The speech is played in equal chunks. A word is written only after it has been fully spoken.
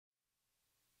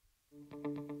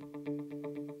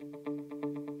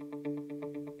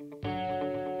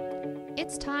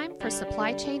It's time for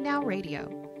Supply Chain Now Radio,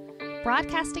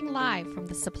 broadcasting live from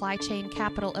the supply chain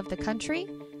capital of the country,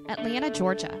 Atlanta,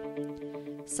 Georgia.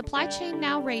 Supply Chain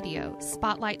Now Radio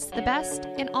spotlights the best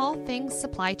in all things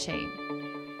supply chain.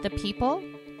 The people,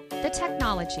 the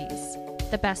technologies,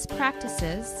 the best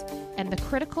practices, and the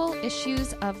critical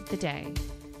issues of the day.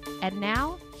 And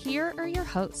now, here are your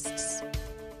hosts.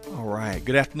 All right.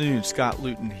 Good afternoon. Scott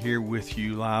Luton here with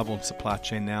you live on Supply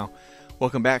Chain Now.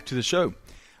 Welcome back to the show.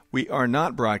 We are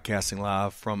not broadcasting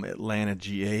live from Atlanta,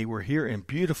 GA. We're here in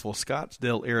beautiful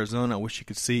Scottsdale, Arizona. I wish you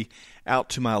could see out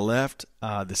to my left,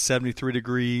 the 73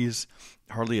 degrees,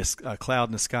 hardly a cloud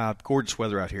in the sky, gorgeous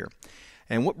weather out here.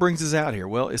 And what brings us out here?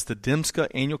 Well, it's the DMSCA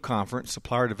Annual Conference,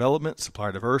 Supplier Development,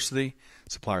 Supplier Diversity,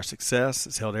 Supplier Success.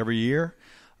 It's held every year.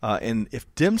 And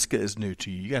if DMSCA is new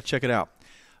to you, you got to check it out.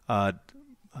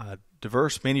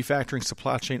 Diverse Manufacturing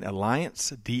Supply Chain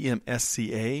Alliance,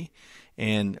 DMSCA.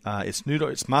 And it's new.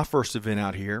 It's my first event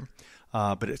out here,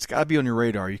 but it's got to be on your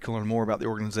radar. You can learn more about the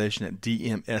organization at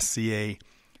dmsca.us.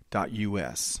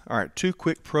 All right, two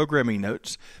quick programming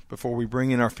notes before we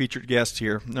bring in our featured guest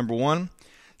here. Number one,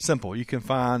 simple. You can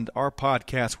find our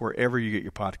podcast wherever you get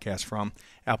your podcast from,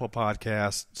 Apple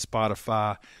Podcasts,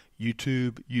 Spotify,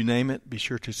 YouTube, you name it. Be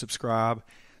sure to subscribe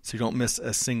so you don't miss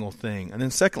a single thing. And then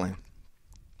secondly,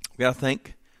 we got to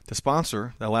thank the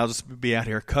sponsor that allows us to be out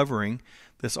here covering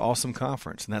this awesome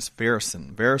conference, and that's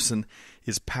Verison. Verison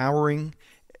is powering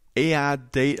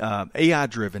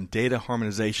AI-driven data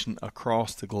harmonization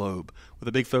across the globe with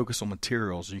a big focus on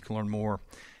materials. You can learn more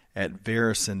at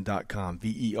verison.com,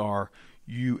 VERUSEN.com.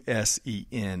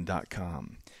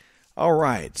 All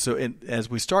right, so as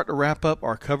we start to wrap up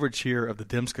our coverage here of the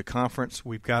DMSCA conference,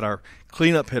 we've got our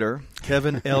cleanup hitter,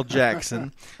 Kevin L.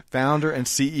 Jackson, founder and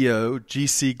CEO,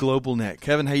 GC Global Net.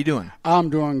 Kevin, how you doing? I'm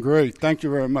doing great. Thank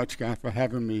you very much, guys, for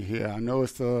having me here. I know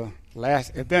it's the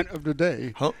last event of the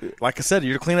day. Like I said,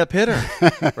 you're a cleanup hitter,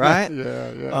 right?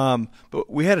 Yeah. But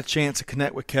we had a chance to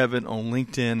connect with Kevin on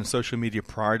LinkedIn and social media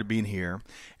prior to being here,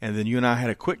 and then you and I had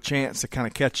a quick chance to kind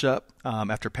of catch up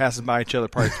after passing by each other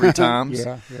probably 3 times.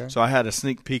 Yeah. So I had a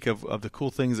sneak peek of the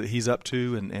cool things that he's up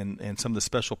to and some of the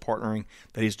special partnering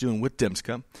that he's doing with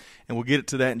DMSCA, and we'll get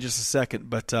to that in just a second.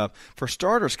 But for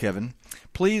starters, Kevin,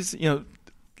 please,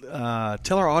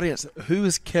 tell our audience, who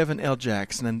is Kevin L.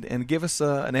 Jackson, and give us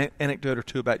an anecdote or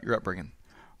two about your upbringing.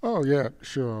 Oh, yeah,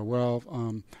 sure.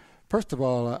 Well, first of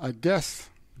all, I guess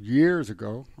years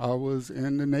ago, I was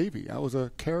in the Navy. I was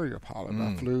a carrier pilot.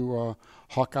 I flew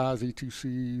Hawkeyes,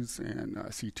 E2Cs, and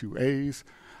C2As.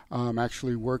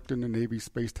 Actually worked in the Navy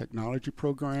Space Technology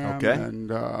Program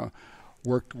and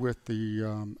worked with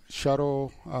the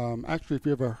shuttle. Actually, if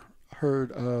you ever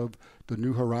heard of the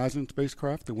New Horizons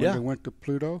spacecraft, the one that went to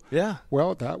Pluto. Yeah.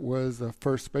 Well, that was the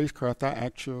first spacecraft I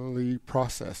actually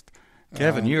processed.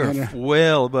 Kevin, you're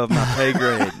well above my pay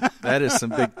grade. That is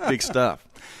some big stuff.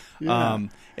 Yeah.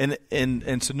 And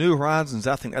so New Horizons,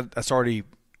 I think that's already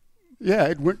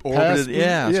it went orbited.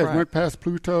 Past. It went past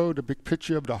Pluto. The big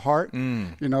picture of the heart.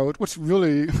 What's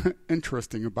really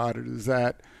interesting about it is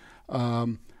that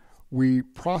we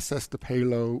processed the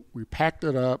payload, we packed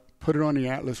it up, put it on the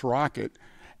Atlas rocket,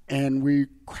 and we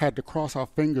had to cross our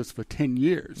fingers for 10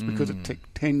 years because it took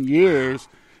 10 years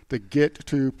to get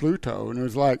to Pluto. And it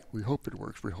was like, we hope it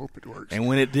works, we hope it works. And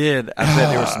when it did, I bet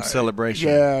there was some celebration.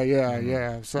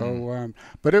 Yeah. So,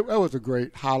 but it was a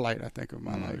great highlight, I think, of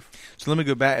my life. So let me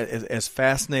go back. As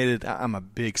fascinated, I'm a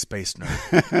big space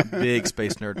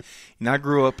nerd. And I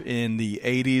grew up in the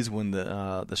 80s when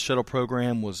the shuttle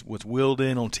program was wheeled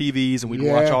in on TVs, and we'd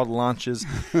watch all the launches.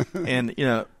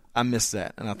 And, I miss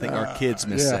that, and I think our kids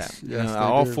miss that. Yes,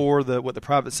 all for what the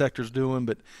private sector's doing,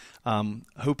 but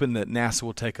hoping that NASA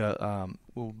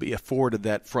will be afforded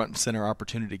that front and center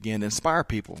opportunity again to inspire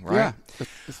people, right?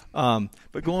 Yeah.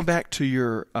 But going back to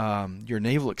your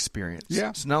naval experience,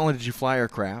 so not only did you fly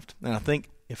aircraft, and I think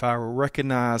if I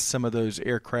recognize some of those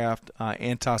aircraft,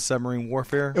 anti-submarine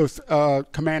warfare. It was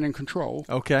command and control.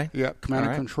 Okay. Yeah, command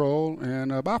and control,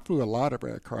 and I flew a lot of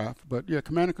aircraft, but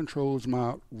command and control is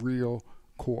my real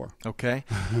core. Okay.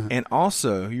 And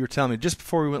also, you were telling me just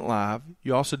before we went live,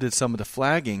 you also did some of the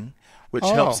flagging, which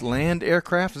helps land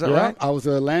aircraft. Is that right? I was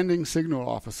a landing signal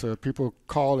officer. People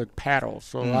call it paddle.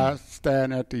 So I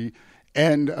stand at the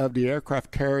end of the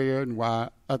aircraft carrier, and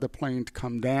while other planes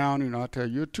come down, I tell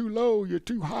you, you're too low, you're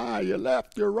too high, you're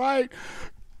left, you're right.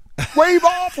 Wave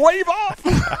off, wave off.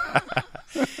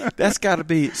 That's got to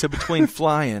be, so between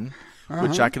flying,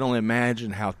 which I can only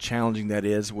imagine how challenging that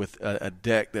is with a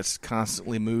deck that's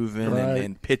constantly moving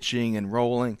and pitching and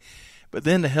rolling. But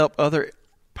then to help other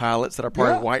pilots that are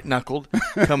probably white-knuckled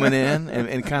coming in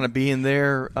and kind of being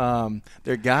their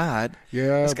guide.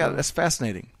 Yeah. That's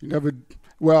fascinating.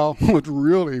 Well, what's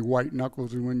really white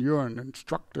knuckles is when you're an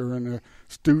instructor and a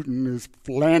student is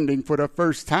landing for the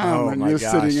first time and you're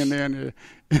sitting in there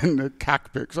in the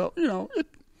cockpit. So,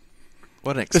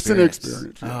 what an experience. It's an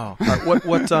experience. Yeah. Oh, all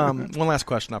right, one last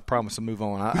question. I promise to move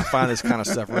on. I find this kind of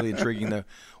stuff really intriguing, though.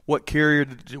 What carrier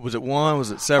was it? One? Was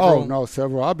it several? Oh, no,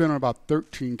 several. I've been on about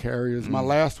 13 carriers. My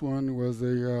last one was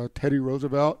a Teddy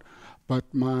Roosevelt,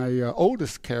 but my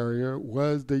oldest carrier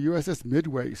was the USS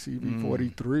Midway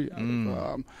CV-43,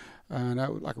 and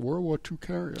that was like a World War II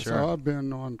carrier. Sure. So I've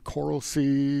been on Coral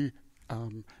Sea,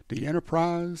 the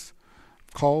Enterprise,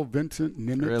 Carl Vincent,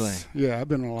 Nimitz. Really? Yeah, I've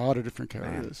been on a lot of different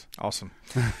carriers. Man, awesome.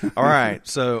 All right,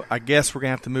 so I guess we're going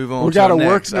to have to move on. We got to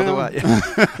work now. Otherwise,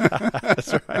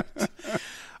 that's right.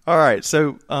 All right,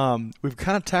 so we've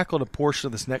kind of tackled a portion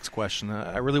of this next question.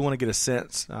 I really want to get a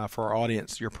sense for our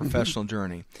audience, your professional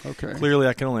journey. Okay. Clearly,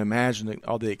 I can only imagine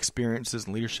all the experiences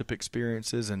and leadership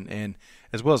experiences and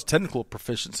as well as technical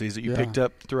proficiencies that you picked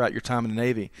up throughout your time in the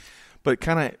Navy. But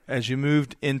kind of as you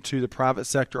moved into the private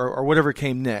sector or whatever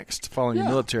came next following your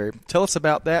military, tell us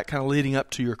about that kind of leading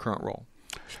up to your current role.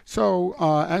 So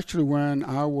actually when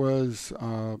I was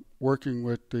working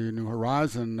with the New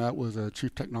Horizon, that was a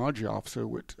chief technology officer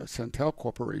with Centel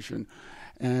Corporation,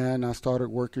 and I started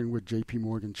working with J.P.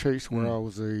 Morgan Chase where I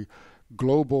was a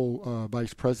global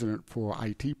vice president for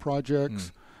IT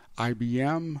projects,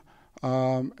 IBM.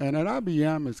 And at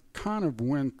IBM is kind of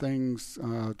when things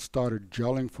started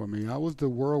gelling for me. I was the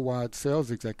worldwide sales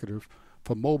executive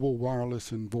for mobile,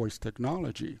 wireless, and voice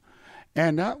technology.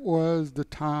 And that was the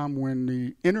time when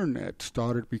the internet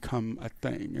started to become a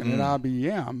thing. And at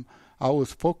IBM, I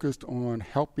was focused on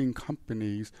helping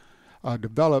companies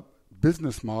develop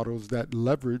business models that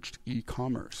leveraged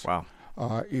e-commerce. Wow.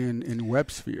 In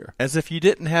WebSphere. As if you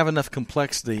didn't have enough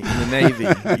complexity in the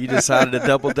Navy, you decided to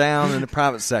double down in the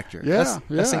private sector.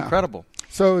 That's incredible.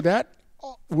 So that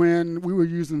when we were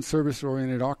using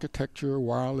service-oriented architecture,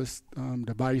 wireless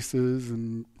devices,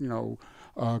 and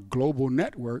global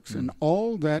networks, and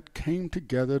all that came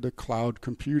together to cloud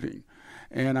computing.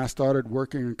 And I started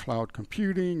working in cloud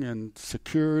computing and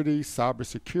security,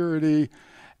 cybersecurity,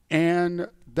 and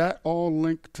that all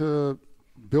linked to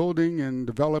building and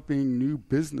developing new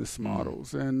business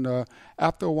models. And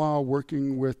after a while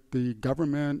working with the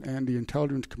government and the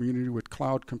intelligence community with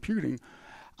cloud computing,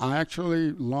 I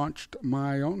actually launched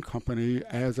my own company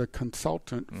as a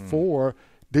consultant for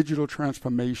digital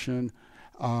transformation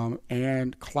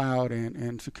and cloud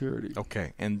and security.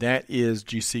 Okay, and that is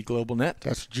GC Global Net?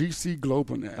 That's GC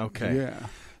Global Net. Okay. Yeah.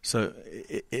 So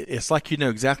it's like you know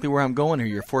exactly where I'm going here.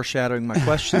 You're foreshadowing my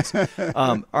questions.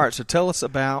 All right, so tell us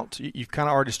about, you've kind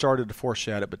of already started to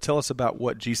foreshadow, but tell us about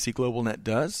what GC Global Net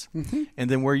does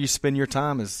and then where you spend your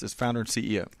time as founder and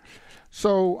CEO.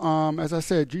 So as I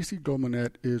said, GC Global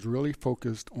Net is really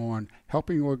focused on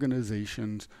helping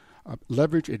organizations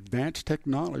leverage advanced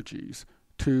technologies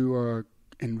to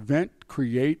invent,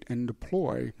 create, and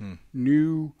deploy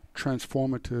new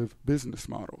transformative business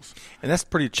models. And that's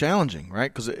pretty challenging,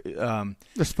 right? Because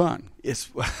it's fun.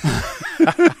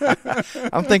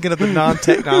 I'm thinking of the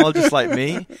non-technologists like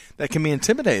me that can be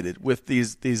intimidated with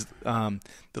these the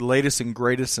latest and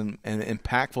greatest and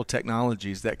impactful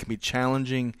technologies that can be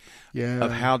challenging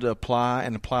of how to apply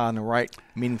in the right,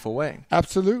 meaningful way.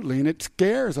 Absolutely, and it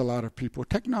scares a lot of people.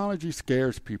 Technology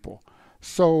scares people.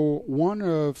 So one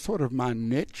of sort of my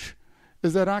niche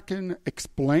is that I can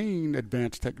explain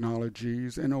advanced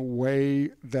technologies in a way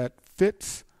that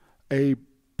fits a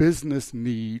business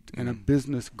need and a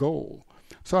business goal.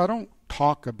 So I don't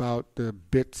talk about the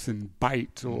bits and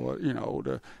bytes or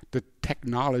the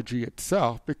technology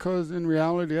itself, because in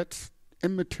reality that's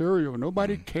immaterial.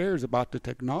 Nobody cares about the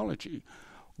technology.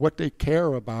 What they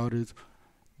care about is,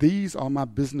 these are my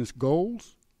business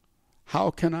goals.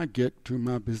 How can I get to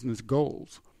my business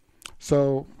goals?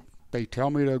 So they tell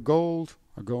me their goals.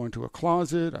 I go into a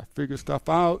closet. I figure stuff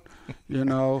out,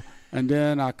 and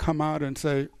then I come out and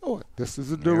say, oh, this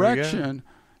is a direction,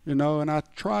 and I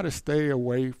try to stay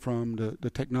away from the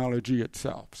technology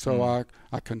itself. So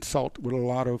I consult with a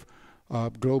lot of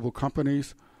global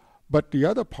companies. But the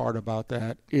other part about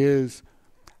that is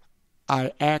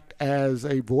I act as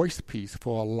a voice piece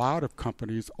for a lot of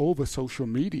companies over social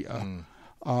media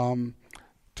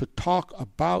to talk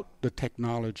about the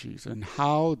technologies and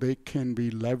how they can be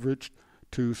leveraged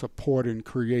to support and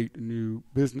create new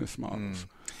business models.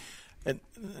 And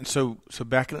so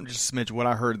backing up just a smidge, what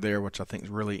I heard there, which I think is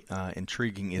really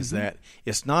intriguing, is that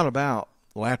it's not about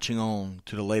latching on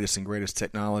to the latest and greatest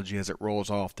technology as it rolls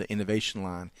off the innovation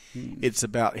line. It's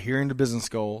about hearing the business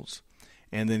goals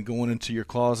and then going into your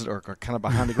closet or kind of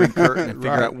behind the green curtain and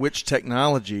figure out which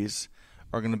technologies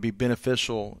are going to be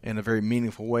beneficial in a very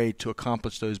meaningful way to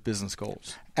accomplish those business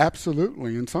goals.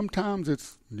 Absolutely. And sometimes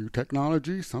it's new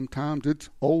technology, sometimes it's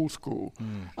old school.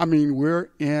 I mean, we're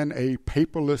in a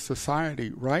paperless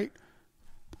society, right?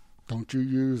 Don't you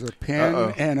use a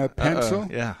pen and a pencil?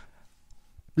 Yeah.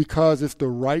 Because it's the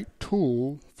right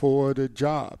tool for the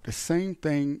job. The same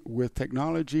thing with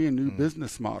technology and new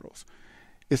business models.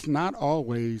 It's not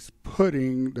always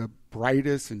putting the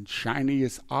brightest and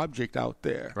shiniest object out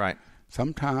there. Right.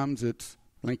 Sometimes it's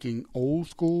linking old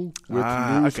school with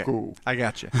new school. I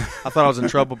got you. I thought I was in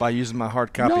trouble by using my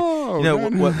hard copy. No, you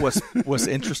know, what's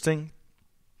interesting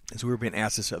is we were being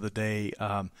asked this the other day.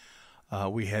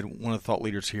 We had one of the thought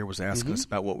leaders here was asking us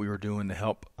about what we were doing to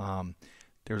help.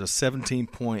 There was a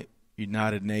 17-point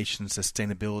United Nations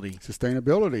sustainability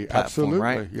platform, absolutely,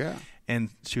 right? Yeah.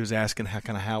 And she was asking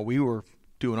how we were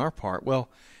doing our part. Well,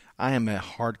 I am a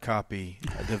hard copy,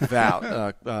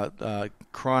 devout,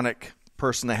 chronic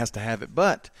person that has to have it.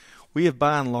 But we have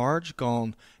by and large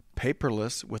gone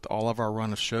paperless with all of our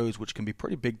run of shows, which can be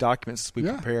pretty big documents as we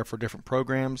prepare for different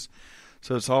programs.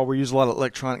 So we use a lot of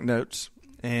electronic notes.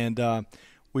 And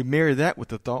we marry that with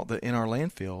the thought that in our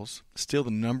landfills, still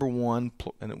the number one,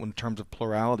 in terms of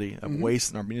plurality of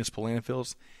waste in our municipal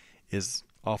landfills, is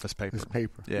office paper. It's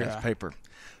paper. Yeah, it's paper.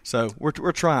 So we're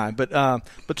trying. But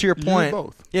to your point,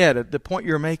 the point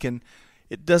you're making,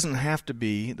 it doesn't have to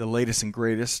be the latest and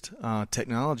greatest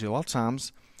technology. A lot of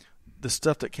times, the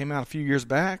stuff that came out a few years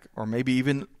back, or maybe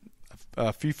even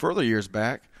a few further years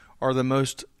back, are the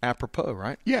most apropos,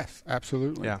 right? Yes,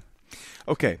 absolutely. Yeah.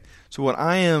 Okay, so what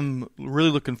I am really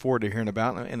looking forward to hearing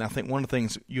about, and I think one of the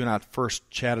things you and I first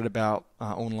chatted about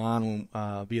online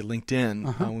via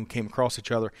LinkedIn when we came across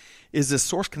each other, is this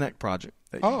SourceConnecte project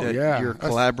that you're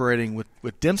collaborating with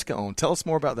DMSCA on. Tell us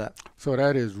more about that. So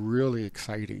that is really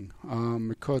exciting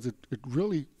because it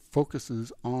really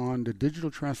focuses on the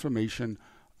digital transformation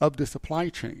of the supply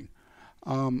chain.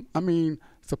 I mean,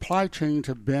 supply chains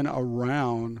have been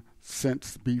around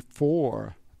since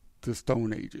before the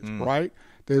Stone Ages, right?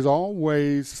 There's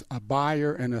always a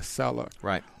buyer and a seller.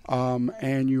 Right.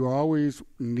 And you always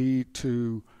need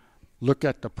to look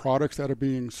at the products that are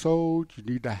being sold. You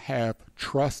need to have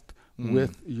trust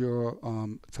with your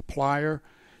supplier.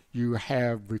 You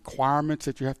have requirements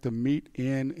that you have to meet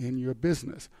in your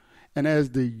business. And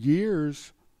as the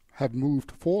years have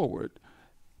moved forward,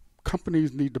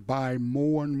 companies need to buy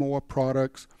more and more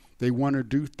products. They want to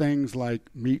do things like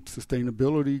meet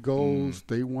sustainability goals.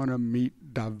 They want to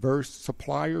meet diverse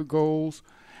supplier goals.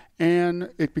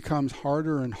 And it becomes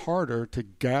harder and harder to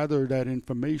gather that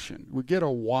information. We get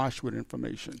awash with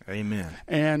information. Amen.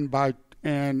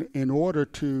 And in order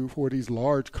for these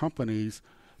large companies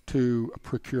to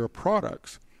procure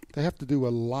products, they have to do a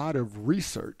lot of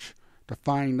research to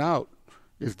find out,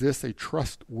 is this a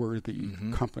trustworthy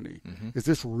company? Is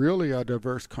this really a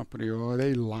diverse company, or are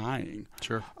they lying?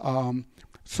 Sure.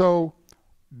 So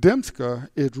DMSCA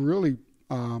is really,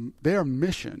 their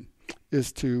mission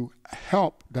is to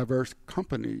help diverse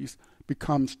companies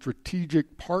become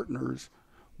strategic partners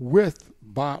with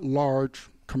large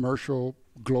commercial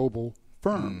global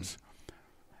firms.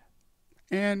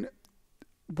 And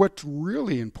what's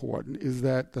really important is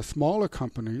that the smaller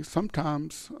companies,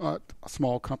 sometimes a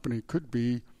small company could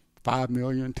be 5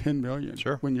 million, 10 million.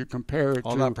 Sure. When you compare it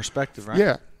all that perspective, right?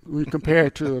 Yeah. When you compare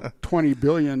it to a $20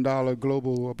 billion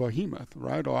global behemoth,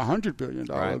 right? Or a $100 billion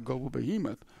global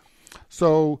behemoth.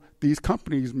 So these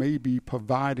companies may be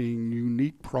providing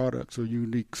unique products or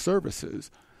unique services,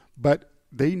 but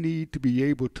they need to be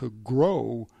able to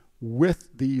grow with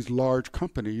these large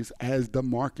companies as the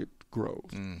market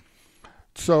grows.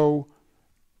 So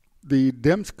the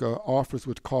DMSCA offers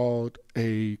what's called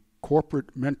a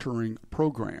corporate mentoring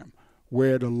program,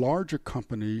 where the larger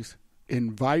companies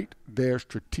invite their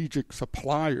strategic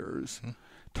suppliers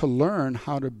to learn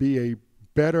how to be a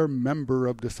better member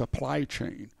of the supply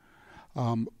chain,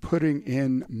 putting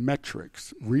in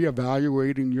metrics,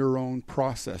 reevaluating your own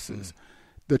processes,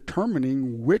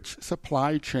 determining which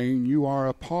supply chain you are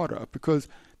a part of, because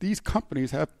these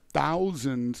companies have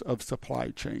thousands of supply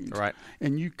chains, right?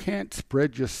 And you can't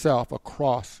spread yourself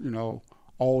across,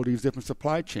 all these different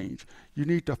supply chains. You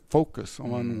need to focus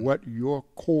on what your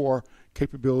core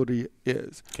capability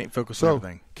is. Can't focus on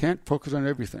everything. Can't focus on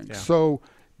everything. Yeah. So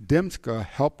DMSCA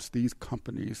helps these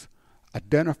companies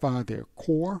identify their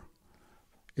core,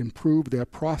 improve their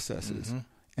processes,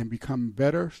 and become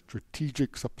better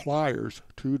strategic suppliers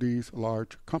to these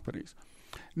large companies.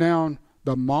 Now,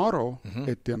 the model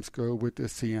at DMSCA with the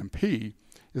CMP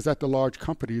is that the large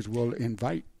companies will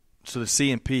invite. So the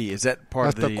CMP, is that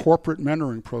part That's of the corporate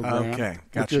mentoring program, okay,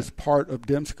 gotcha. which is part of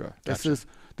DMSCA. Gotcha.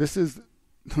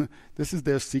 This is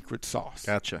their secret sauce.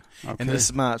 Gotcha. Okay. And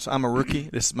so I'm a rookie.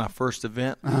 This is my first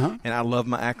event, and I love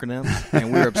my acronyms,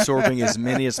 and we're absorbing as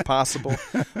many as possible.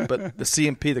 But the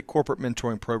CMP, the corporate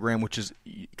mentoring program, which is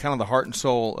kind of the heart and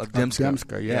soul of DMSCA.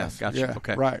 DMSCA, yes. Yeah, gotcha. Yeah,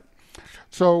 okay. Right.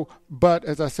 So, but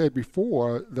as I said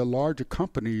before, the larger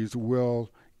companies will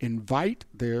invite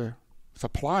their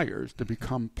suppliers to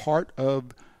become part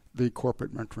of the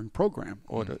corporate mentoring program,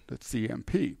 or the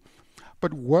CMP.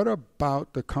 But what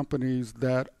about the companies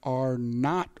that are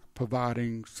not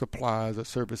providing supplies or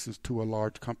services to a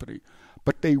large company,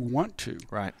 but they want to?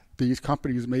 Right. These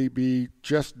companies may be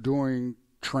just doing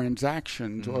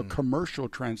transactions or commercial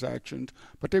transactions,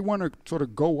 but they want to sort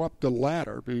of go up the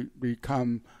ladder,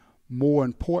 become more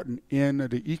important in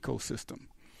the ecosystem.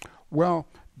 Well,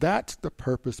 that's the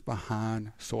purpose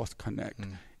behind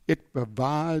SourceConnecte. It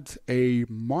provides a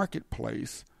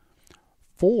marketplace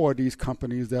for these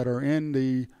companies that are in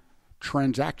the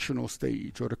transactional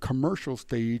stage or the commercial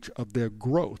stage of their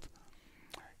growth.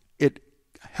 It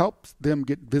helps them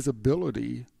get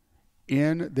visibility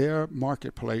in their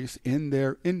marketplace, in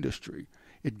their industry.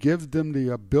 It gives them the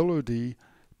ability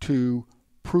to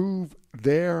prove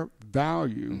their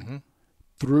value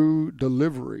through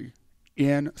delivery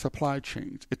in supply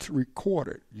chains. It's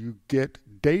recorded. You get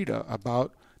data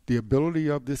about the ability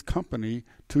of this company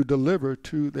to deliver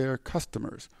to their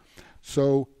customers.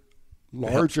 So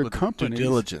larger companies due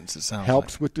diligence, it sounds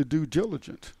helps like. with the due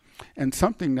diligence. And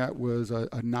something that was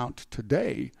announced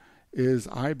today is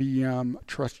IBM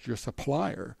Trust Your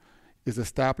Supplier is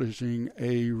establishing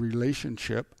a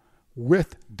relationship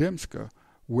with DMSCA,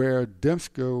 where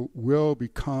DMSCA will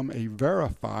become a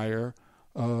verifier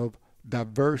of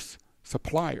diverse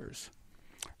suppliers.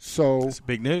 So That's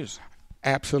big news.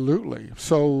 Absolutely.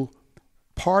 So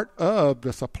part of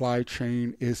the supply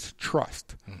chain is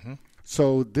trust.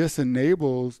 So this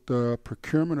enables the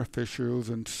procurement officials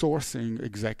and sourcing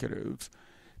executives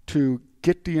to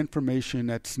get the information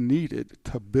that's needed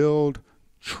to build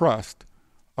trust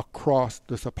across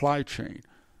the supply chain.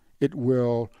 It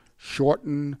will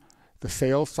shorten the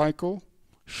sales cycle,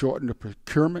 shorten the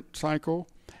procurement cycle,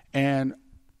 and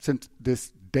since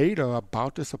this data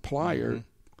about the supplier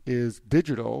is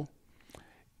digital,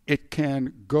 it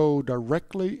can go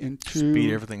directly into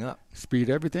speed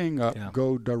everything up. Yeah.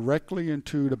 Go directly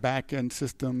into the back-end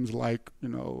systems like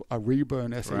Ariba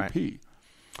and SAP.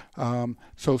 Right.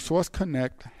 So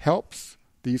SourceConnecte helps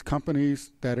these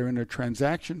companies that are in a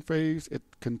transaction phase. It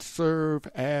can serve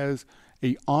as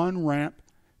a on-ramp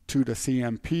to the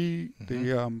CMP,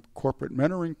 the corporate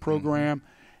mentoring program,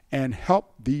 and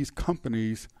help these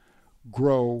companies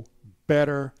grow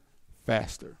better,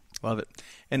 faster. Love it.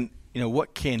 And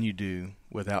what can you do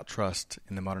without trust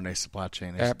in the modern day supply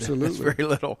chain? Absolutely. It's very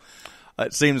little.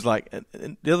 It seems like,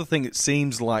 and the other thing it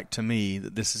seems like to me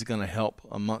that this is going to help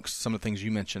amongst some of the things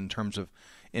you mentioned in terms of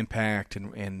impact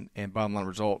and bottom line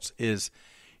results is,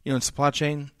 in supply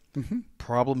chain,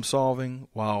 problem solving,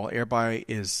 while everybody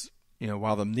is,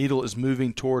 while the needle is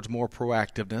moving towards more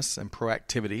proactiveness and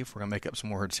proactivity, if we're going to make up some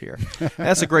words here,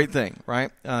 that's a great thing,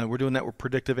 right? We're doing that with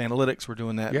predictive analytics. We're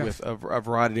doing that with a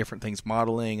variety of different things,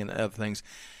 modeling and other things.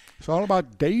 It's all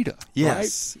about data,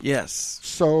 yes, right? Yes.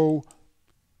 So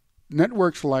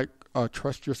networks like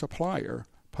Trust Your Supplier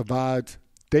provides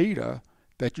data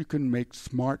that you can make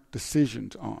smart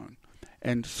decisions on.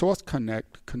 And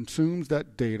SourceConnecte consumes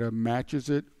that data, matches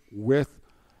it with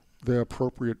the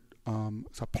appropriate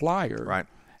supplier, right,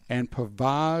 and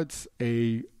provides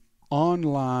a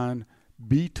online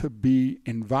B2B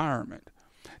environment.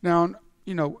 Now,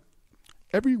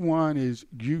 everyone is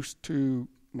used to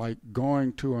like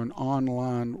going to an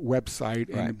online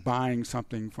website and buying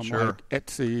something from like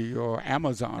Etsy or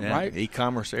Amazon, right?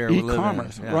 E-commerce era.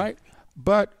 E-commerce, right?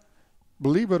 But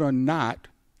believe it or not,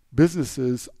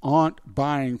 businesses aren't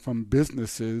buying from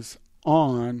businesses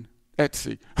on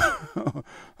Etsy.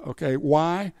 Okay,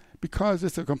 why? Because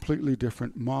it's a completely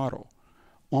different model.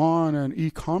 On an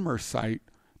e-commerce site,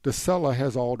 the seller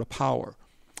has all the power.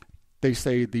 They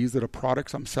say, these are the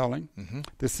products I'm selling.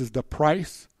 This is the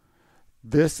price.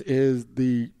 This is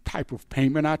the type of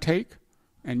payment I take,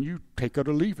 and you take it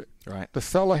or leave it. Right. The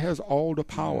seller has all the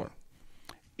power.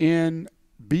 In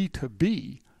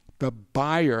B2B, the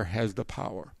buyer has the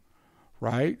power,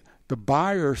 right? The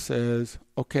buyer says,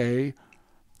 okay,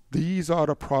 these are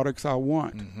the products I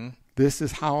want. This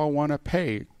is how I want to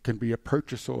pay. It can be a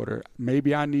purchase order.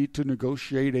 Maybe I need to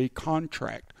negotiate a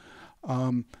contract.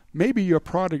 Maybe your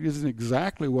product isn't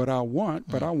exactly what I want,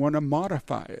 but I want to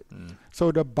modify it.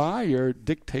 So the buyer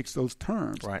dictates those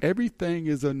terms. Right. Everything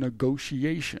is a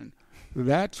negotiation.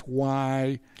 That's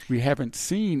why we haven't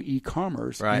seen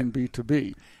e-commerce in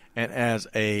B2B. And as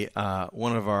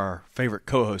one of our favorite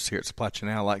co-hosts here at Supply Chain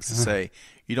Now likes to say,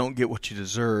 you don't get what you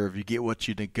deserve, you get what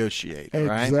you negotiate,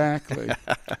 right? Exactly.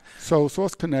 So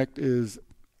SourceConnecte is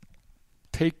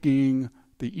taking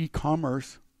the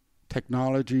e-commerce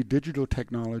technology, digital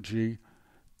technology,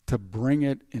 to bring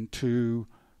it into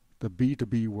the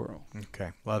B2B world.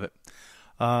 Okay, love it.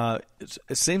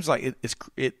 It seems like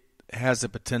it has the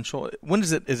potential. When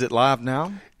is it? Is it live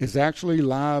now? It's actually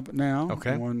live now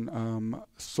on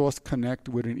SourceConnecte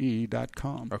with an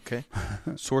E.com. Okay.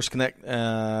 SourceConnecte,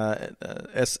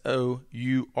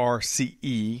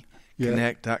 SOURCE,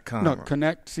 connect.com. No,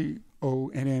 Connect, CONNECTE.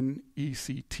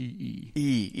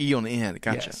 E on the end.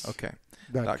 Gotcha. Yes. Okay.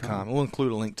 .com. We'll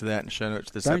include a link to that in the show notes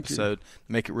of this Thank episode to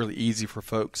make it really easy for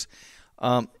folks.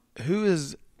 I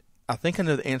think I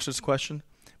know the answer to this question.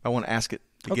 I want to ask it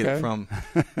to get it from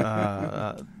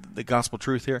the gospel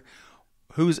truth here.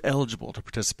 Who is eligible to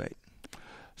participate?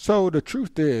 So the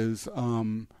truth is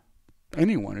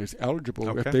anyone is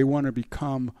eligible if they want to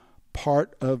become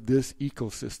part of this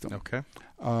ecosystem. Okay.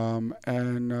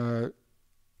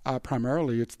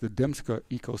 Primarily it's the DMSCA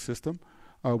ecosystem.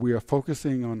 We are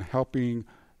focusing on helping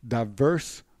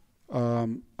diverse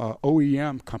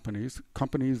OEM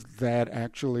companies that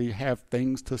actually have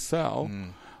things to sell,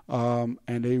 and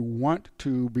they want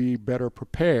to be better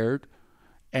prepared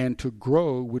and to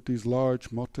grow with these large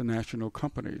multinational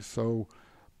companies. So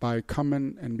by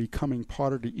coming and becoming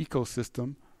part of the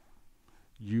ecosystem,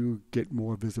 you get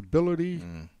more visibility,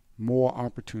 more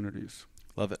opportunities.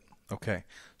 Love it. Okay.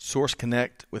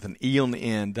 SourceConnecte with an E on the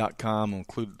end.com. I'll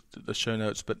include the show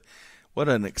notes. But what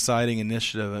an exciting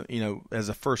initiative. As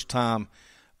a first-time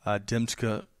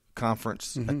DMSCA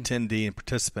conference attendee and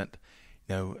participant,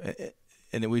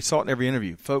 and we saw it in every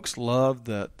interview. Folks love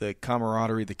the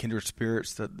camaraderie, the kindred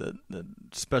spirits, the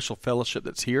special fellowship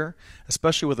that's here,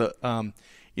 especially with and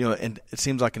it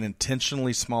seems like an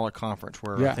intentionally smaller conference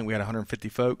where I think we had 150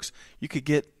 folks. You could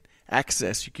get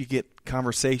access, you could get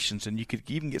conversations, and you could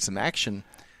even get some action.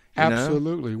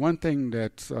 Absolutely. One thing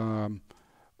that's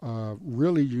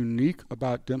really unique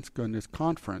about DMSCA and this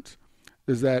conference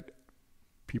is that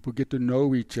people get to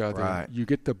know each other. Right. You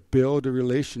get to build a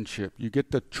relationship. You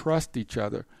get to trust each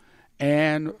other.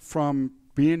 And from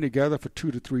being together for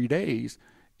 2 to 3 days,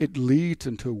 it leads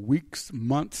into weeks,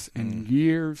 months, and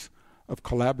years of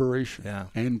collaboration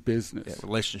and business. Yeah,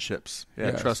 relationships.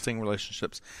 Yes. Trusting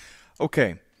relationships.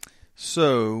 Okay.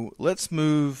 So let's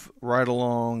move right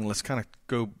along. Let's kind of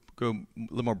go a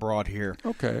little more broad here.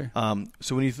 Okay.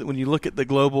 So when you look at the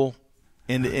global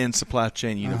end-to-end supply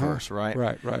chain universe, right?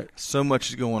 Right. So much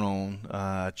is going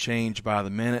on. Change by the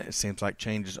minute. It seems like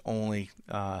change is only,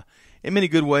 in many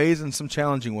good ways and some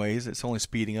challenging ways, it's only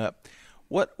speeding up.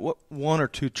 What one or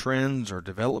two trends or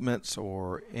developments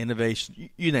or innovation,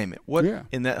 you name it, what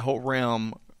in that whole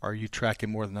realm are you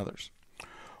tracking more than others?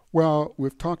 Well,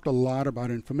 we've talked a lot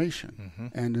about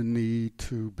information and the need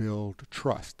to build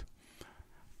trust.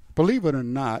 Believe it or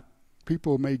not,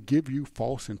 people may give you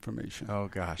false information. Oh,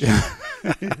 gosh.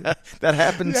 That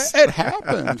happens. Yeah, it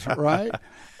happens, right?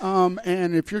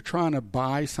 And if you're trying to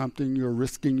buy something, you're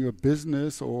risking your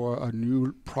business or a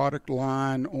new product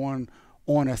line on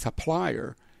a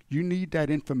supplier. You need that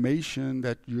information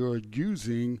that you're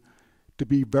using to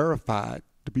be verified,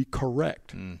 to be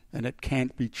correct, and it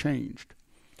can't be changed.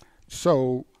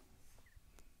 So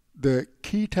the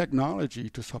key technology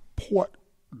to support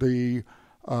the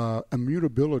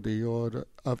immutability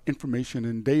of information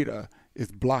and data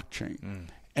is blockchain.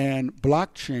 And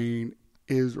blockchain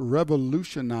is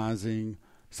revolutionizing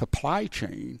supply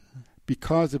chain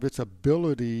because of its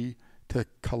ability to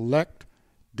collect,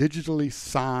 digitally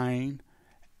sign,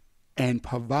 and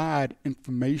provide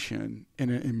information in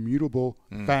an immutable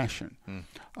fashion.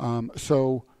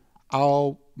 So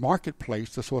our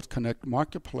marketplace, the SourceConnecte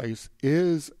marketplace,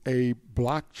 is a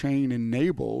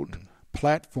blockchain-enabled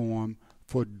platform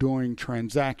for doing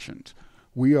transactions.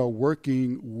 We are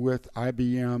working with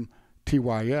IBM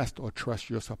TYS, or Trust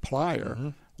Your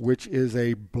Supplier, which is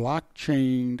a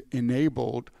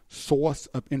blockchain-enabled source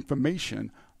of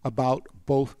information about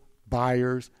both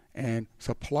buyers and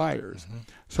suppliers.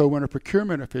 So when a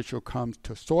procurement official comes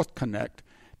to SourceConnecte,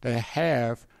 they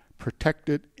have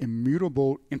protected,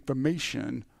 immutable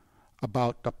information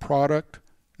about the product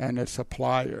and its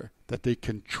supplier that they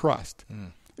can trust.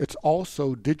 It's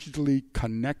also digitally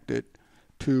connected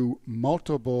to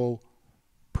multiple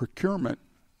procurement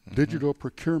digital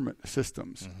procurement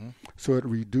systems. So it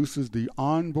reduces the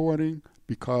onboarding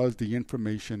because the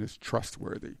information is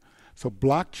trustworthy. So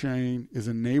blockchain is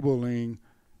enabling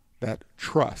that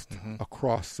trust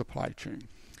across supply chain.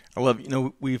 I love,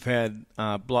 we've had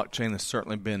blockchain has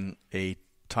certainly been a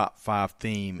top 5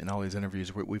 theme in all these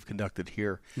interviews we've conducted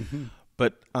here.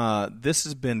 But this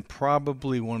has been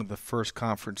probably one of the first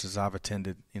conferences I've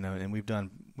attended, and we've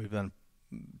done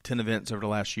 10 events over the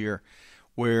last year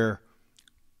where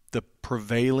the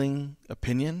prevailing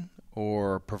opinion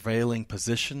or prevailing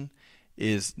position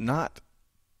is not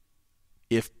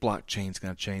if blockchain is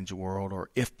going to change the world or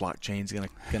if blockchain is going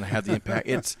to have the impact.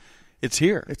 It's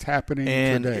here. It's happening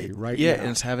today, right now. Yeah,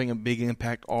 and it's having a big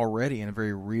impact already in a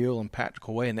very real and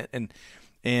practical way.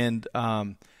 And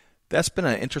that's been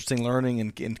an interesting learning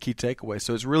and key takeaway.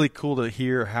 So it's really cool to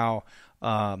hear how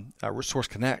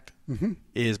SourceConnecte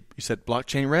is, you said,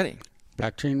 blockchain ready.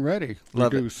 Blockchain ready.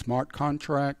 Love we do it. smart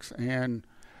contracts, and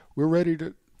we're ready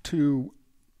to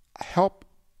help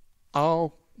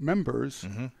our members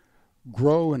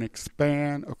grow and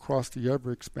expand across the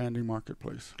ever-expanding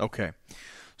marketplace. Okay.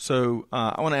 So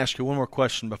I want to ask you one more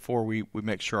question before we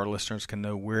make sure our listeners can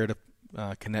know where to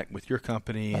connect with your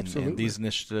company and these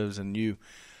initiatives and you.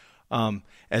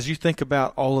 As you think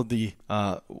about all of the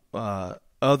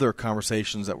other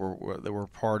conversations that were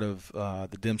part of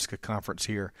the DMSCA conference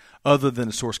here, other than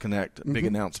the SourceConnecte big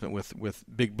announcement with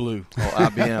Big Blue,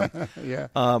 IBM. Yeah.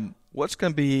 What's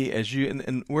going to be as you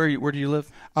and where do you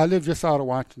live? I live just out of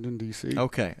Washington, D.C.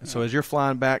 Okay, so as you're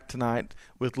flying back tonight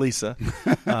with Lisa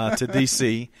to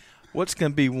D.C., what's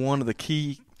going to be one of the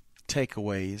key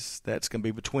takeaways that's going to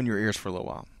be between your ears for a little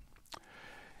while?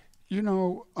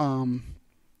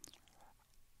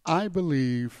 I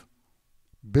believe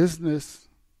business,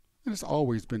 and it's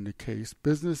always been the case,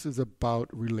 business is about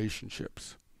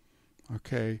relationships,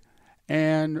 okay?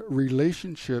 And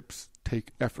relationships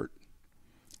take effort.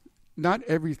 Not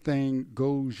everything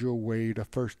goes your way the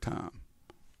first time.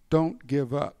 Don't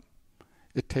give up.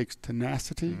 It takes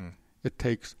tenacity, it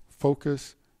takes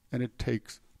focus, and it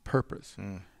takes purpose.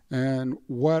 And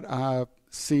what I've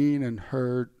seen and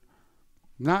heard,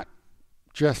 not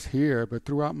just here, but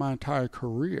throughout my entire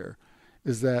career,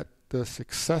 is that the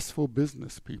successful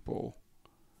business people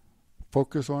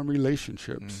focus on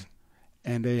relationships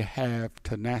and they have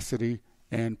tenacity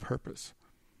and purpose.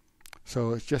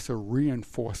 So it's just a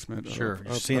reinforcement.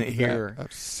 You've seen it here.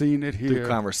 I've seen it here through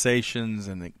conversations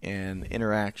and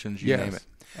interactions. You name it.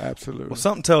 Absolutely. Well,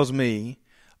 something tells me,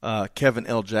 Kevin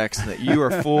L. Jackson, that you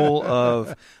are full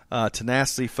of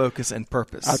tenacity, focus, and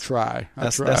purpose. I try.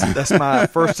 That's my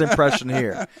first impression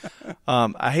here.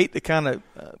 I hate to kind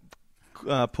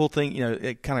of pull things,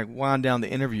 it kind of wind down the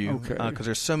interview because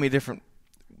there's so many different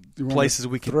places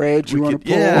we could threads you want to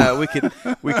pull. Yeah,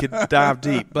 we could dive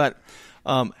deep, but.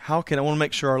 I want to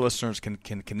make sure our listeners can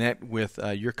connect with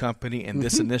your company and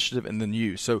this initiative and then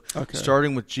you. So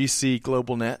starting with GC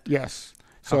Global Net. Yes.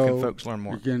 How can folks learn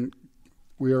more?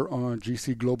 We are on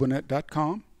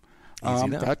gcglobalnet.com.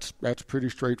 That's pretty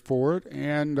straightforward.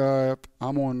 And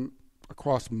I'm on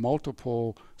across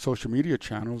multiple social media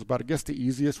channels, but I guess the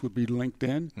easiest would be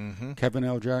LinkedIn, Kevin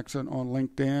L. Jackson on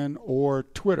LinkedIn, or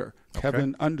Twitter,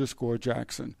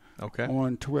 Kevin_Jackson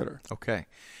on Twitter. Okay.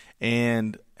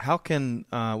 And how can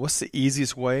what's the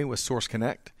easiest way with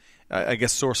SourceConnecte? I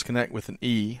guess SourceConnecte with an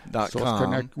E.com.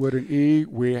 SourceConnecte with an E.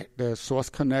 There's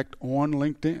SourceConnecte on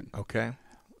LinkedIn. Okay.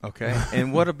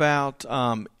 And what about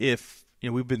if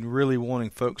we've been really wanting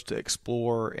folks to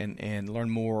explore and learn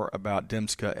more about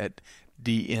DMSCA at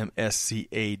DMSCA.us?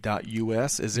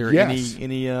 Is there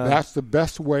any? That's the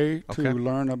best way to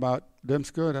learn about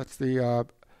DMSCA. That's the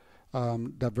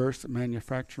Diverse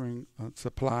Manufacturing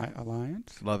Supply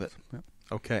Alliance. Love it. Yep.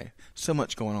 Okay. So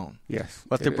much going on. Yes.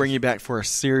 We'll have to bring you back for a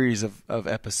series of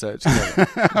episodes.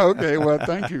 Okay. Well,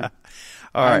 thank you.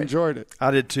 All right. I enjoyed it.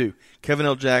 I did too. Kevin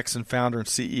L. Jackson, founder and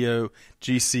CEO,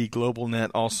 GC Global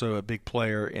Net, also a big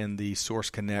player in the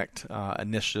SourceConnecte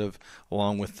initiative,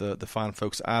 along with the fine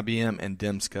folks IBM and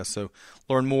DMSCA. So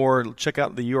learn more. Check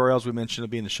out the URLs we mentioned.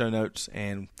 It'll be in the show notes,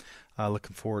 and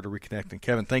looking forward to reconnecting.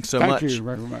 Kevin, thanks so much. Thank you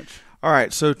very much. All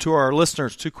right, so to our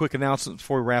listeners, 2 quick announcements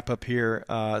before we wrap up here.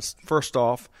 First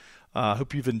off, I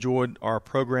hope you've enjoyed our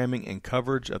programming and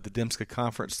coverage of the DMSCA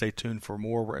conference. Stay tuned for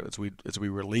more as we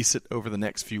release it over the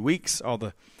next few weeks. All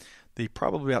the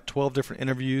probably about 12 different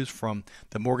interviews from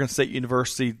the Morgan State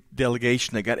University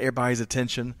delegation that got everybody's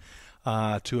attention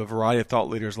to a variety of thought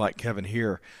leaders like Kevin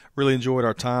here. Really enjoyed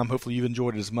our time. Hopefully you've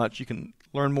enjoyed it as much. You can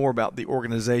learn more about the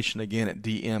organization again at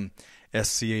dmsca.us.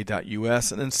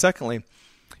 And then secondly,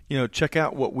 check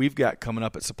out what we've got coming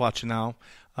up at Supply Chain Now.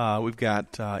 We've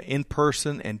got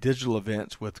in-person and digital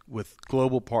events with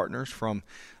global partners from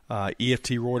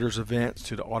EFT Reuters events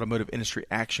to the Automotive Industry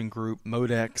Action Group,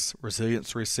 Modex,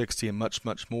 Resilience 360, and much,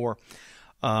 much more.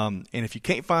 And if you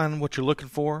can't find what you're looking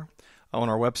for on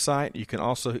our website, you can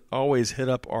also always hit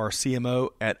up our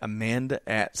CMO at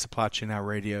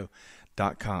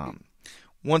amanda@supplychainnowradio.com.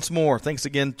 Once more, thanks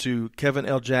again to Kevin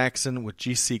L. Jackson with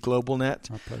GC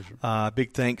GlobalNet. My pleasure.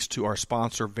 Big thanks to our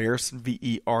sponsor, Verusen,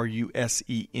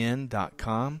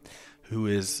 VERUSEN.com, who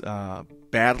is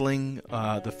battling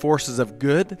the forces of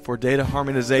good for data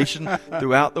harmonization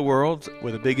throughout the world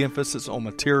with a big emphasis on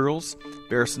materials,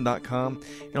 Verusen.com.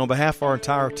 And on behalf of our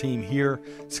entire team here,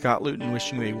 Scott Luton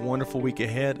wishing you a wonderful week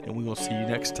ahead, and we will see you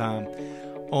next time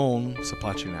on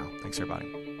Supply Chain Now. Thanks,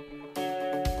 everybody.